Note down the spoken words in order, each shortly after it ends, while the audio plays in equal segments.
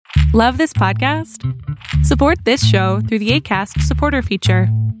Love this podcast? Support this show through the Acast supporter feature.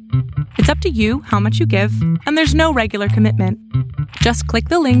 It's up to you how much you give, and there's no regular commitment. Just click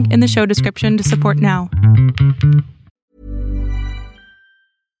the link in the show description to support now.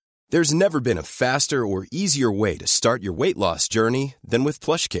 There's never been a faster or easier way to start your weight loss journey than with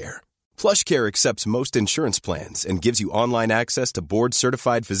PlushCare. PlushCare accepts most insurance plans and gives you online access to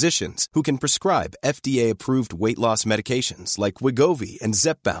board-certified physicians who can prescribe FDA-approved weight loss medications like Wegovy and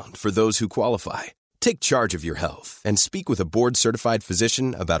Zepbound for those who qualify. Take charge of your health and speak with a board-certified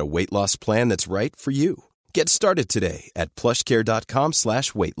physician about a weight loss plan that's right for you. Get started today at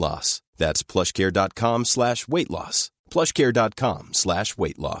plushcare.com/weight loss. That's plushcare.com/weight loss.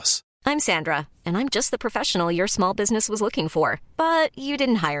 plushcare.com/weight loss. I'm Sandra, and I'm just the professional your small business was looking for. But you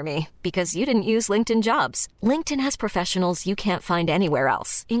didn't hire me because you didn't use LinkedIn Jobs. LinkedIn has professionals you can't find anywhere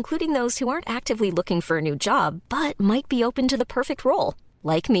else, including those who aren't actively looking for a new job, but might be open to the perfect role,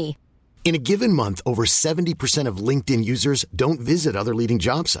 like me. In a given month, over 70% of LinkedIn users don't visit other leading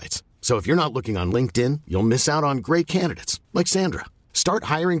job sites. So if you're not looking on LinkedIn, you'll miss out on great candidates like Sandra. Start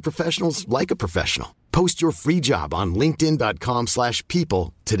hiring professionals like a professional. Post your free job on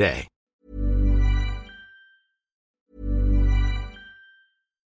linkedin.com/people today.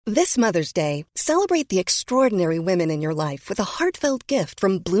 This Mother's Day, celebrate the extraordinary women in your life with a heartfelt gift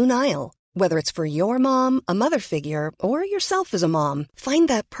from Blue Nile. Whether it's for your mom, a mother figure, or yourself as a mom, find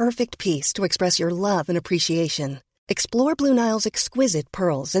that perfect piece to express your love and appreciation. Explore Blue Nile's exquisite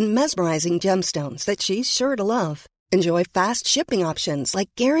pearls and mesmerizing gemstones that she's sure to love. Enjoy fast shipping options like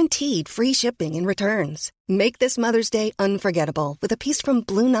guaranteed free shipping and returns. Make this Mother's Day unforgettable with a piece from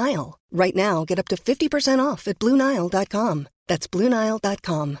Blue Nile. Right now, get up to 50% off at BlueNile.com. That's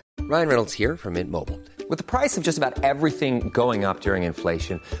BlueNile.com. Ryan Reynolds here from Mint Mobile. With the price of just about everything going up during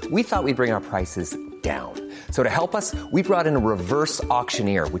inflation, we thought we'd bring our prices down. So to help us, we brought in a reverse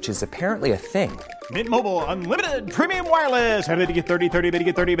auctioneer, which is apparently a thing. Mint Mobile Unlimited Premium Wireless. How to get 30, 30, bit to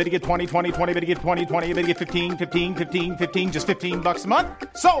get 30, bit to get 20, 20, 20, bit to get 20, 20, bit to get 15, 15, 15, 15, just $15 a month?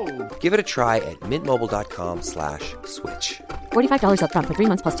 Sold! Give it a try at mintmobile.com/switch. $45 up front for 3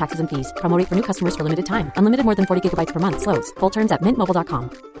 months plus taxes and fees. Promo rate for new customers for limited time. Unlimited more than 40 gigabytes per month. Slows full terms at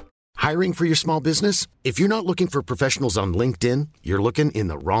mintmobile.com. Hiring for your small business? If you're not looking for professionals on LinkedIn, you're looking in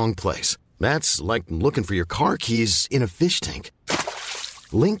the wrong place. That's like looking for your car keys in a fish tank.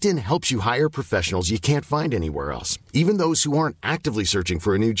 LinkedIn helps you hire professionals you can't find anywhere else, even those who aren't actively searching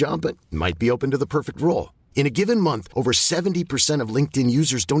for a new job but might be open to the perfect role. In a given month, over 70% of LinkedIn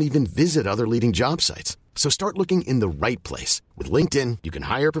users don't even visit other leading job sites. So start looking in the right place. With LinkedIn, you can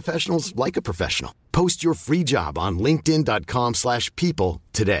hire professionals like a professional. Post your free job on linkedin.com/people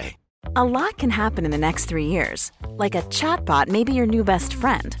today. A lot can happen in the next 3 years. Like a chatbot may be your new best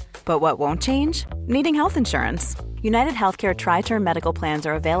friend. But what won't change? Needing health insurance. United Healthcare Tri-Term Medical Plans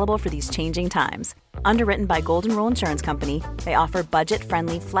are available for these changing times. Underwritten by Golden Rule Insurance Company, they offer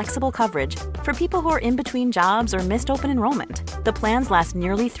budget-friendly, flexible coverage for people who are in between jobs or missed open enrollment. The plans last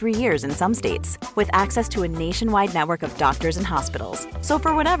nearly 3 years in some states, with access to a nationwide network of doctors and hospitals. So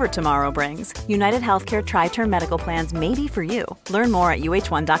for whatever tomorrow brings, United Healthcare Tri-Term Medical Plans may be for you. Learn more at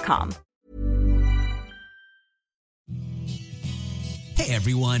uh1.com. Hey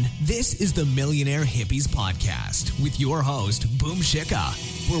everyone, this is the Millionaire Hippies Podcast with your host, Boom Shikha,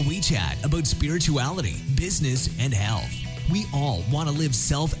 where we chat about spirituality, business, and health. We all want to live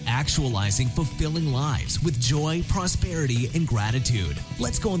self-actualizing, fulfilling lives with joy, prosperity, and gratitude.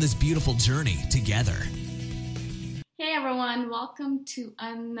 Let's go on this beautiful journey together. Hey everyone, welcome to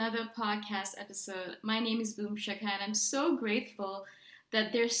another podcast episode. My name is Boom Shikha, and I'm so grateful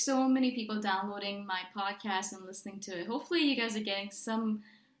that there's so many people downloading my podcast and listening to it. Hopefully you guys are getting some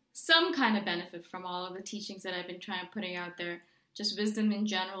kind of benefit from all of the teachings that I've been putting out there, just wisdom in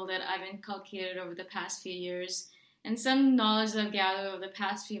general that I've inculcated over the past few years, and some knowledge that I've gathered over the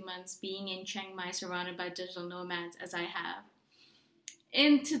past few months being in Chiang Mai surrounded by digital nomads as I have.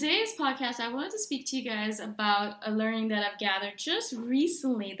 In today's podcast, I wanted to speak to you guys about a learning that I've gathered just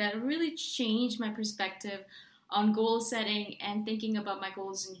recently that really changed my perspective on goal setting and thinking about my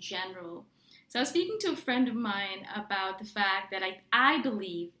goals in general. So I was speaking to a friend of mine about the fact that I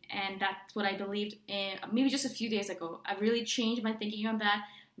believe, and that's what I believed maybe just a few days ago. I really changed my thinking on that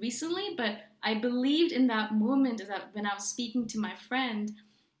recently, but I believed in that moment when I was speaking to my friend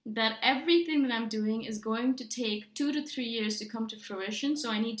that everything that I'm doing is going to take 2 to 3 years to come to fruition. So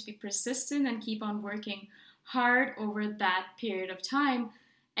I need to be persistent and keep on working hard over that period of time.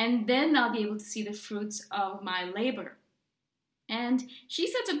 And then I'll be able to see the fruits of my labor. And she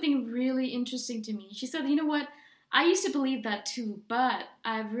said something really interesting to me. She said, you know what? I used to believe that too, but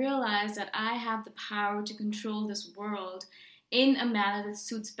I've realized that I have the power to control this world in a manner that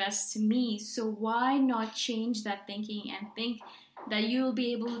suits best to me. So why not change that thinking and think that you'll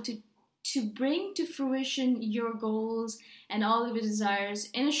be able to bring to fruition your goals and all of your desires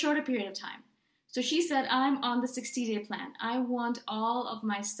in a shorter period of time. So she said, I'm on the 60-day plan. I want all of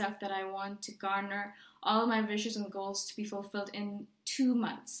my stuff that I want to garner, all of my wishes and goals to be fulfilled in 2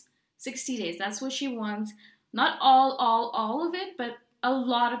 months. 60 days, that's what she wants. Not all of it, but a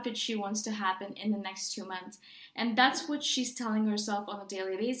lot of it she wants to happen in the next 2 months. And that's what she's telling herself on a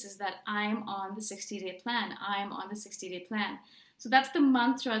daily basis, that I'm on the 60-day plan. I'm on the 60-day plan. So that's the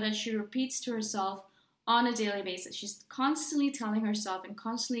mantra that she repeats to herself on a daily basis. She's constantly telling herself and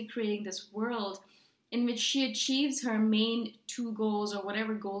constantly creating this world in which she achieves her main 2 goals or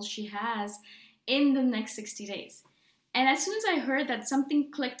whatever goals she has in the next 60 days. And as soon as I heard that,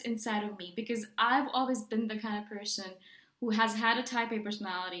 something clicked inside of me, because I've always been the kind of person who has had a type A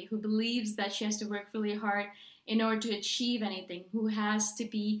personality, who believes that she has to work really hard in order to achieve anything, who has to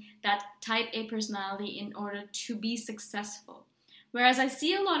be that type A personality in order to be successful. Whereas I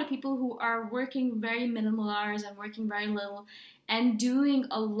see a lot of people who are working very minimal hours and working very little and doing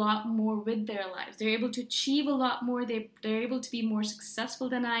a lot more with their lives. They're able to achieve a lot more. They're able to be more successful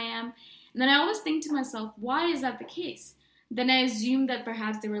than I am. And then I always think to myself, why is that the case? Then I assume that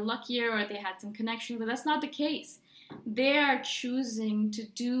perhaps they were luckier or they had some connection, but that's not the case. They are choosing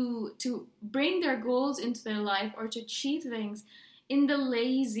to bring their goals into their life or to achieve things in the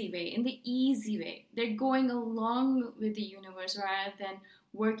lazy way, in the easy way. They're going along with the universe rather than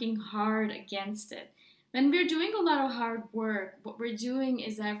working hard against it. When we're doing a lot of hard work, what we're doing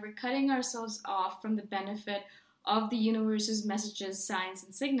is that we're cutting ourselves off from the benefit of the universe's messages, signs,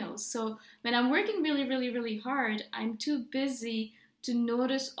 and signals. So when I'm working really, really, really hard, I'm too busy to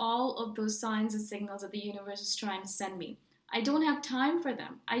notice all of those signs and signals that the universe is trying to send me. I don't have time for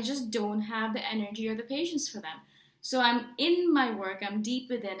them. I just don't have the energy or the patience for them. So I'm in my work, I'm deep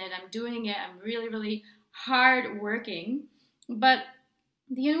within it, I'm doing it, I'm really, really hard working, but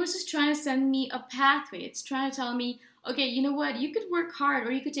the universe is trying to send me a pathway. It's trying to tell me, okay, you know what, you could work hard,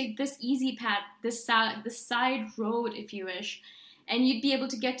 or you could take this easy path, this side road, if you wish, and you'd be able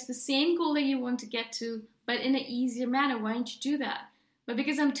to get to the same goal that you want to get to, but in an easier manner. Why don't you do that? But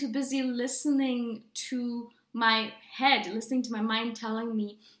because I'm too busy listening to my head, listening to my mind telling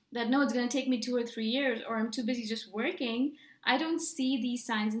me that no, it's going to take me 2 or 3 years, or I'm too busy just working, I don't see these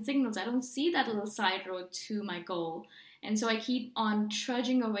signs and signals. I don't see that little side road to my goal. And so I keep on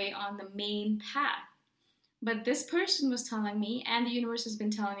trudging away on the main path. But this person was telling me, and the universe has been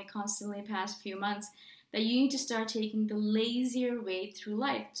telling me constantly the past few months, that you need to start taking the lazier way through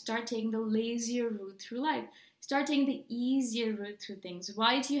life. Start taking the lazier route through life. Start taking the easier route through things.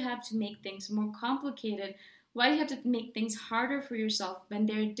 Why do you have to make things more complicated? Why do you have to make things harder for yourself when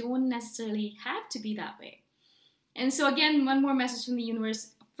they don't necessarily have to be that way? And so again, one more message from the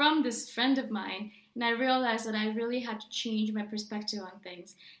universe from this friend of mine, and I realized that I really had to change my perspective on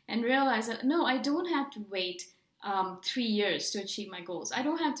things and realize that no, I don't have to wait 3 years to achieve my goals. I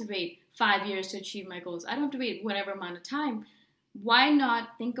don't have to wait 5 years to achieve my goals. I don't have to wait whatever amount of time. Why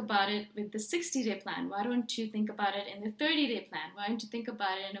not think about it with the 60-day plan? Why don't you think about it in the 30-day plan? Why don't you think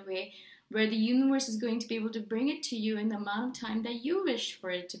about it in a way where the universe is going to be able to bring it to you in the amount of time that you wish for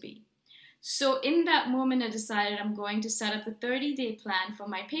it to be? So in that moment, I decided I'm going to set up the 30-day plan for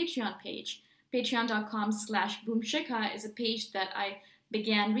my Patreon page. Patreon.com/boomshikha is a page that I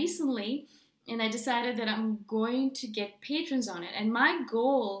began recently, and I decided that I'm going to get patrons on it. And my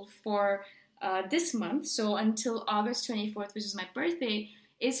goal for this month, so until August 24th, which is my birthday,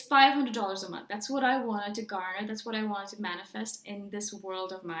 is $500 a month. That's what I wanted to garner. That's what I wanted to manifest in this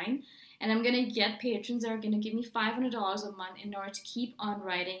world of mine. And I'm going to get patrons that are going to give me $500 a month in order to keep on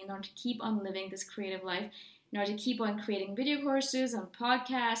writing, in order to keep on living this creative life, in order to keep on creating video courses and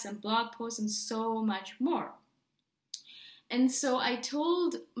podcasts and blog posts and so much more. And so I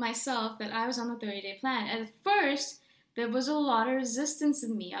told myself that I was on the 30-day plan. At first, there was a lot of resistance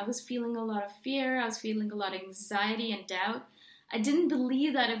in me. I was feeling a lot of fear. I was feeling a lot of anxiety and doubt. I didn't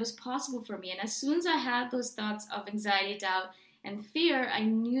believe that it was possible for me. And as soon as I had those thoughts of anxiety, doubt, and fear, I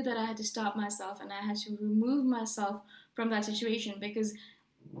knew that I had to stop myself and I had to remove myself from that situation, because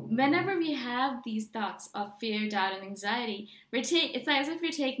whenever we have these thoughts of fear, doubt, and anxiety, it's as if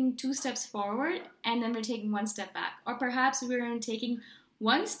we're taking 2 steps forward and then we're taking 1 step back. Or perhaps we're taking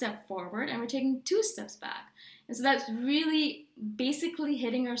 1 step forward and we're taking 2 steps back. And so that's really basically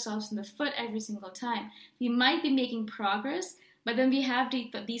hitting ourselves in the foot every single time. We might be making progress, but then we have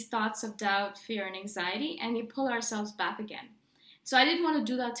these thoughts of doubt, fear, and anxiety, and we pull ourselves back again. So I didn't want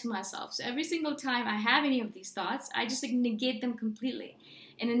to do that to myself. So every single time I have any of these thoughts, I just negate them completely.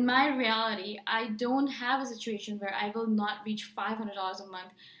 And in my reality, I don't have a situation where I will not reach $500 a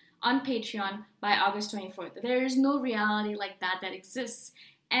month on Patreon by August 24th. There is no reality like that exists.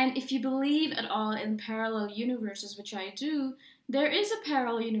 And if you believe at all in parallel universes, which I do, there is a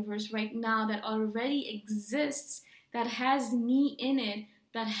parallel universe right now that already exists, that has me in it,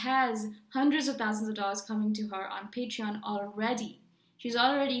 that has hundreds of thousands of dollars coming to her on Patreon already. She's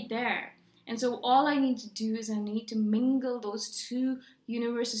already there. And so all I need to do is I need to mingle those two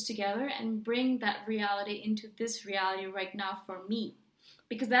universes together and bring that reality into this reality right now for me.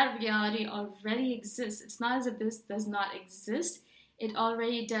 Because that reality already exists. It's not as if this does not exist. It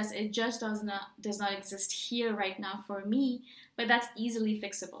already does. It just does not exist here right now for me, but that's easily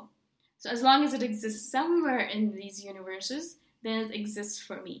fixable. So as long as it exists somewhere in these universes, then it exists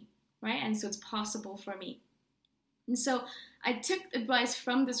for me, right? And so it's possible for me. And so I took advice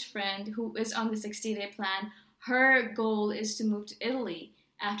from this friend who is on the 60-day plan. Her goal is to move to Italy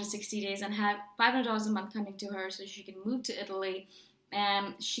after 60 days and have $500 a month coming to her so she can move to Italy.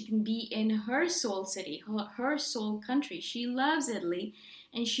 And she can be in her soul city, her soul country. She loves Italy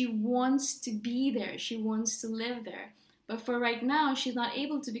and she wants to be there. She wants to live there. But for right now, she's not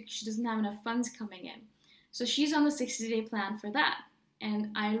able to because she doesn't have enough funds coming in. So she's on the 60-day plan for that.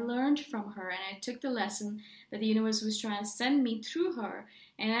 And I learned from her and I took the lesson that the universe was trying to send me through her.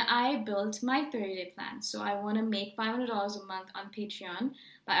 And I built my 30-day plan. So I want to make $500 a month on Patreon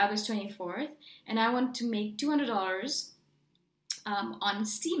by August 24th. And I want to make $200 on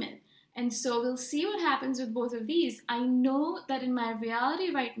Steemit. And so we'll see what happens with both of these. I know that in my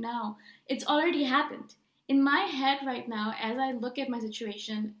reality right now, it's already happened. In my head right now, as I look at my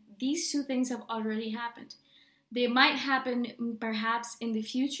situation, these two things have already happened. They might happen perhaps in the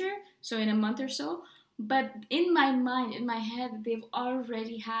future, so in a month or so, but in my mind, in my head, they've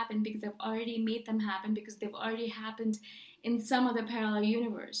already happened because I've already made them happen because they've already happened in some other parallel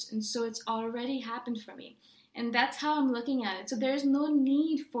universe. And so it's already happened for me. And that's how I'm looking at it. So there's no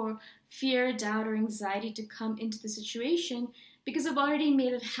need for fear, doubt, or anxiety to come into the situation because I've already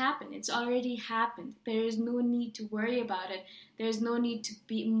made it happen. It's already happened. There is no need to worry about it. There's no need to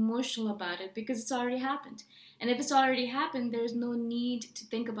be emotional about it because it's already happened. And if it's already happened, there's no need to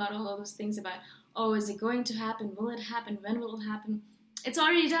think about all of those things about, oh, is it going to happen? Will it happen? When will it happen? It's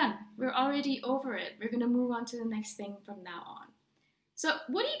already done. We're already over it. We're going to move on to the next thing from now on. So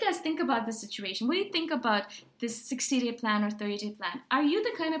what do you guys think about this situation? What do you think about this 60-day plan or 30-day plan? Are you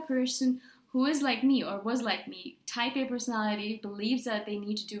the kind of person who is like me or was like me, type A personality, believes that they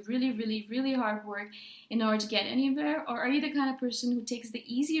need to do really, really, really hard work in order to get anywhere? Or are you the kind of person who takes the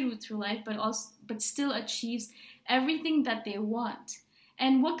easy route through life but still achieves everything that they want?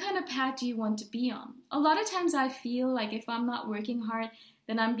 And what kind of path do you want to be on? A lot of times I feel like if I'm not working hard,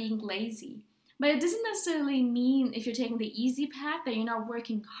 then I'm being lazy. But it doesn't necessarily mean if you're taking the easy path that you're not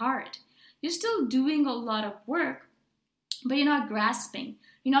working hard. You're still doing a lot of work, but you're not grasping.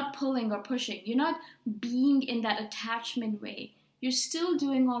 You're not pulling or pushing. You're not being in that attachment way. You're still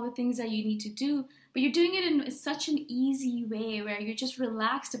doing all the things that you need to do, but you're doing it in such an easy way where you're just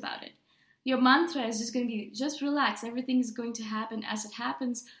relaxed about it. Your mantra is just going to be, just relax. Everything is going to happen as it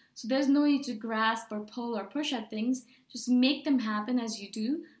happens. So there's no need to grasp or pull or push at things. Just make them happen as you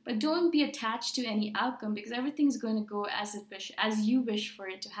do, but don't be attached to any outcome because everything's going to go as you wish for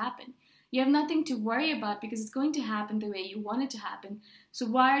it to happen. You have nothing to worry about because it's going to happen the way you want it to happen. So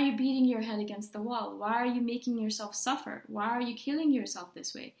why are you beating your head against the wall? Why are you making yourself suffer? Why are you killing yourself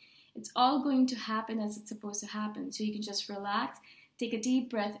this way? It's all going to happen as it's supposed to happen. So you can just relax, take a deep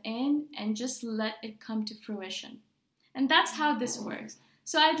breath in, and just let it come to fruition. And that's how this works.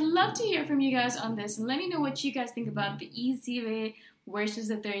 So I'd love to hear from you guys on this and let me know what you guys think about the easy way versus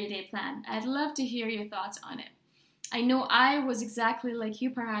the 30-day plan. I'd love to hear your thoughts on it. I know I was exactly like you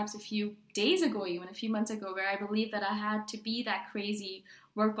perhaps a few days ago, even a few months ago, where I believed that I had to be that crazy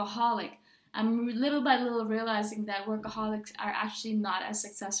workaholic. I'm little by little realizing that workaholics are actually not as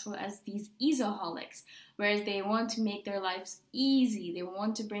successful as these easyholics, whereas they want to make their lives easy. They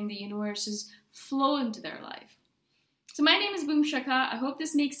want to bring the universe's flow into their life. So my name is Boom Shikha. I hope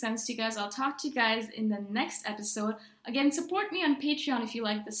this makes sense to you guys. I'll talk to you guys in the next episode. Again, support me on Patreon if you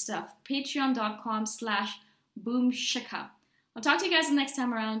like this stuff. Patreon.com/BoomShikha. I'll talk to you guys the next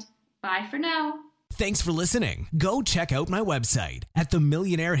time around. Bye for now. Thanks for listening. Go check out my website at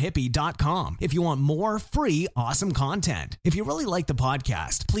themillionairehippie.com if you want more free, awesome content. If you really like the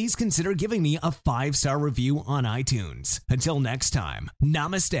podcast, please consider giving me a 5-star review on iTunes. Until next time,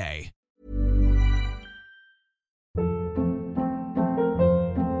 namaste.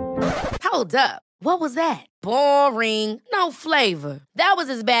 Hold up. What was that? Boring. No flavor. That was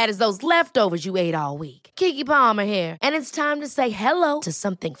as bad as those leftovers you ate all week. Keke Palmer here, and it's time to say hello to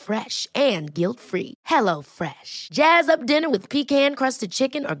something fresh and guilt-free. Hello Fresh. Jazz up dinner with pecan-crusted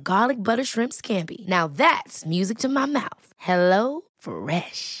chicken or garlic butter shrimp scampi. Now that's music to my mouth. Hello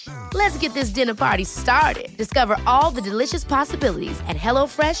Fresh. Let's get this dinner party started. Discover all the delicious possibilities at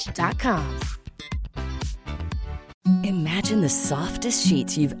HelloFresh.com. Imagine the softest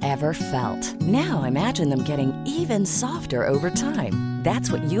sheets you've ever felt. Now imagine them getting even softer over time.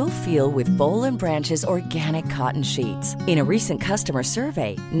 That's what you'll feel with Boll & Branch's organic cotton sheets. In a recent customer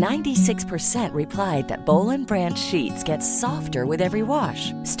survey, 96% replied that Boll & Branch sheets get softer with every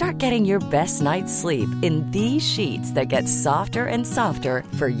wash. Start getting your best night's sleep in these sheets that get softer and softer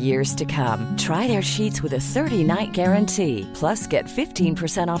for years to come. Try their sheets with a 30-night guarantee. Plus, get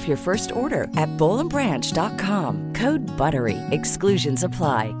 15% off your first order at bollandbranch.com. Code BUTTERY. Exclusions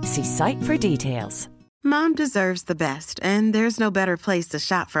apply. See site for details. Mom deserves the best, and there's no better place to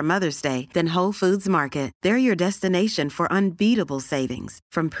shop for Mother's Day than Whole Foods Market. They're your destination for unbeatable savings,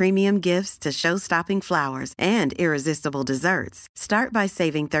 from premium gifts to show-stopping flowers and irresistible desserts. Start by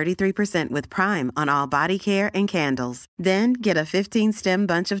saving 33% with Prime on all body care and candles. Then get a 15-stem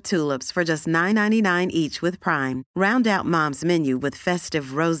bunch of tulips for just $9.99 each with Prime. Round out Mom's menu with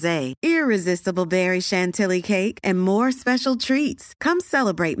festive rosé, irresistible berry chantilly cake, and more special treats. Come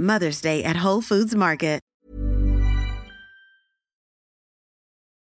celebrate Mother's Day at Whole Foods Market.